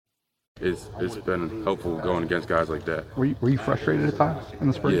it's been helpful going against guys like that. Were you frustrated at times in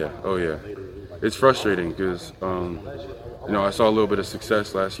the spring? Yeah, oh yeah. It's frustrating because, I saw a little bit of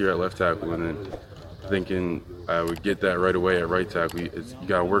success last year at left tackle, and then thinking I would get that right away at right tackle. You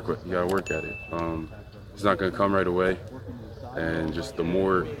gotta work at it. It's not gonna come right away, and just the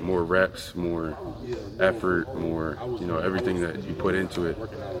more reps, more effort, more everything that you put into it,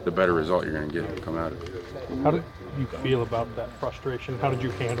 the better result you're gonna get come out of it. How did you feel about that frustration? How did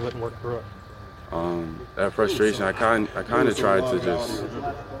you handle it and work through it? That frustration, I kind of tried to just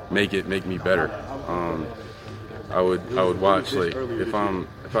make me better. I would watch, like, if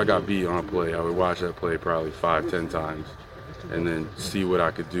I got beat on a play, I would watch that play probably 5-10 times, and then see what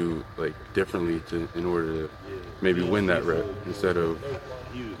I could do like differently in order to maybe win that rep, instead of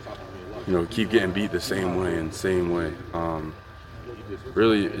keep getting beat the same way.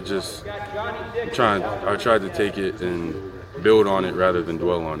 Really, it just I tried to take it and build on it rather than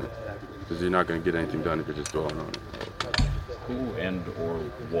dwell on it, because you're not going to get anything done if you're just dwelling on it. Who and or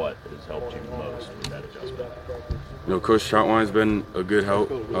what has helped you most with that adjustment? Coach Troutwine's been a good help,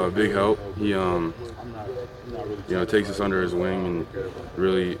 a big help. He takes us under his wing, and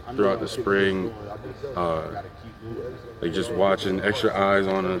really throughout the spring, just watching, extra eyes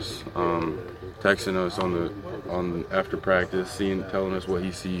on us, texting us on after practice, telling us what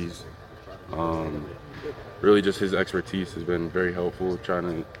he sees. Really, just his expertise has been very helpful,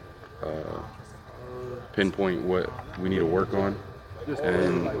 trying to pinpoint what we need to work on.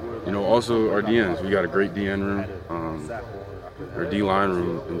 And also our DNs, we got a great DN room, our D-line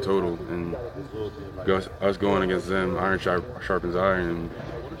room in total, and us going against them, iron sharpens iron, and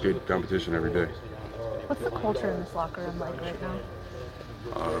good competition every day. What's the culture in this locker room like right now?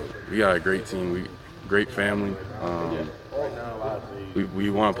 We got a great team, great family. We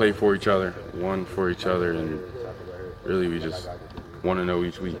want to play for each other, and really we just want to know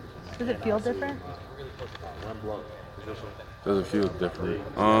each week. Does it feel different? Does it feel different?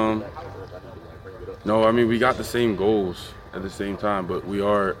 No, I mean, we got the same goals at the same time, but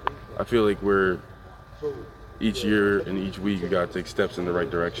I feel like each year and each week we got to take steps in the right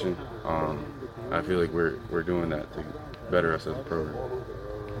direction. I feel like we're doing that to better us as a program.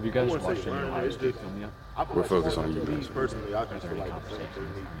 Have you guys watched any Ohio State film yet? We're focused on UMass.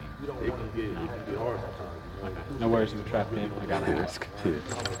 No worries in the trap game. I gotta ask.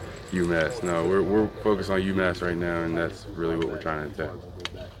 UMass. No, we're focused on UMass right now, and that's really what we're trying to attack.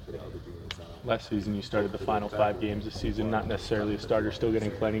 Last season, you started the final 5 games this season, not necessarily a starter, still getting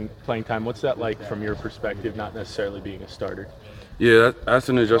playing time. What's that like from your perspective, not necessarily being a starter? Yeah, that's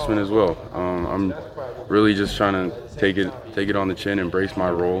an adjustment as well. I'm really just trying to take it on the chin, embrace my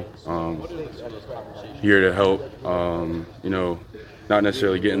role. Here to help, not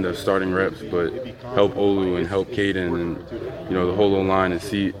necessarily getting the starting reps, but help Olu and help Caden and the whole O-line,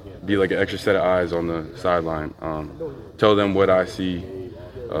 and be like an extra set of eyes on the sideline. Tell them what I see,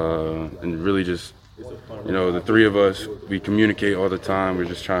 and really just the three of us, we communicate all the time. We're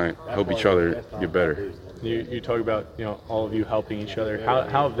just trying to help each other get better. You talk about all of you helping each other. How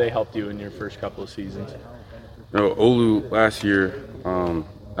have they helped you in your first couple of seasons? Olu last year,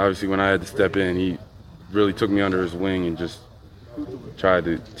 obviously when I had to step in, he really took me under his wing and just tried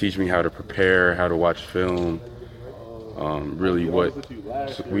to teach me how to prepare, how to watch film. Really,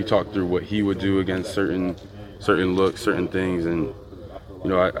 we talked through what he would do against certain looks, certain things, and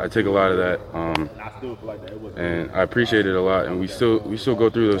I take a lot of that, and I appreciate it a lot. And we still go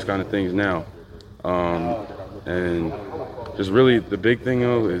through those kind of things now. And just really the big thing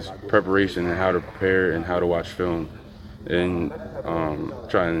though is preparation and how to prepare and how to watch film, and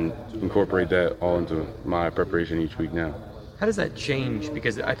try and incorporate that all into my preparation each week now. How does that change?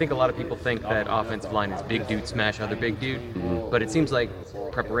 Because I think a lot of people think that offensive line is big dude smash other big dude, but it seems like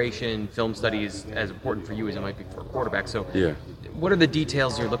preparation, film study is as important for you as it might be for a quarterback. So yeah. What are the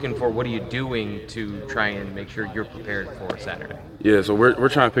details you're looking for? What are you doing to try and make sure you're prepared for Saturday? Yeah, so we're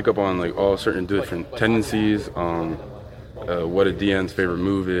trying to pick up on like all certain different tendencies, what a DN's favorite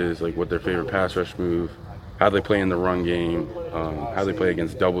move is, like what their favorite pass rush move, how they play in the run game, how they play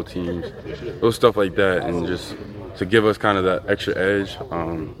against double teams, those stuff like that, and just to give us kind of that extra edge.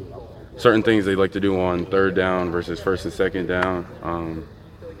 Certain things they like to do on third down versus first and second down.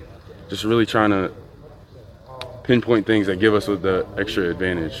 Just really trying to pinpoint things that give us the extra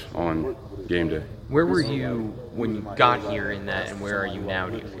advantage on game day. Where were you when you got here in that, and where are you now,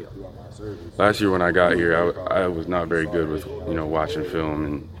 do you feel? Last year when I got here, I was not very good with watching film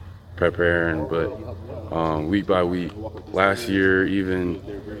and preparing, but week by week, last year even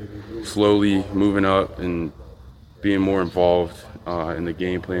slowly moving up and being more involved in the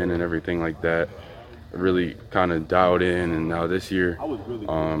game plan and everything like that. really kind of dialed in, and now this year,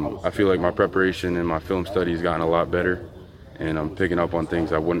 I feel like my preparation and my film study has gotten a lot better, and I'm picking up on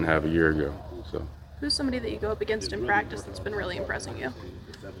things I wouldn't have a year ago. So, who's somebody that you go up against in practice that's been really impressing you?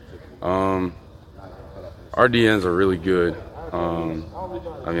 Our DNs are really good.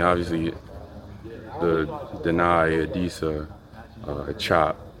 I mean, obviously, the Denai, Adisa,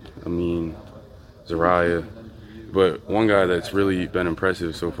 Chop, Zariah. But one guy that's really been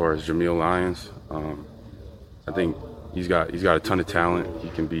impressive so far is Jamil Lyons. I think he's got a ton of talent. He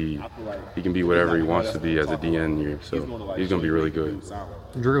can be whatever he wants to be as a DN here. So he's going to be really good.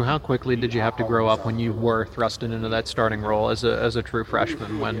 Drew, how quickly did you have to grow up when you were thrusted into that starting role as a true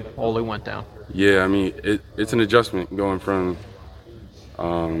freshman when Olu went down? Yeah, I mean, it's an adjustment going from,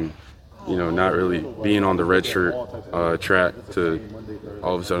 not really being on the red shirt track to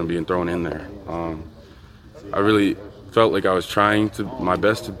all of a sudden being thrown in there. I really felt like I was trying my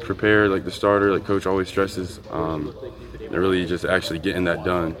best to prepare like the starter, like Coach always stresses, and really just actually getting that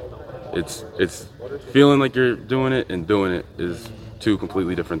done. It's feeling like you're doing it and doing it is two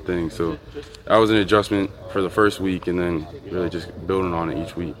completely different things. So that was an adjustment for the first week, and then really just building on it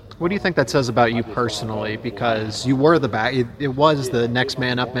each week. What do you think that says about you personally? Because you were the back, it was the next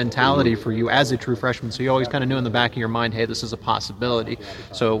man up mentality for you as a true freshman. So you always kind of knew in the back of your mind, hey, this is a possibility.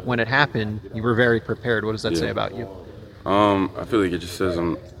 So when it happened, you were very prepared. What does that say about you? I feel like it just says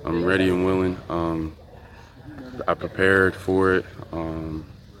I'm ready and willing. I prepared for it.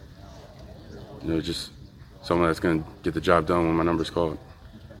 Just someone that's going to get the job done when my number's called.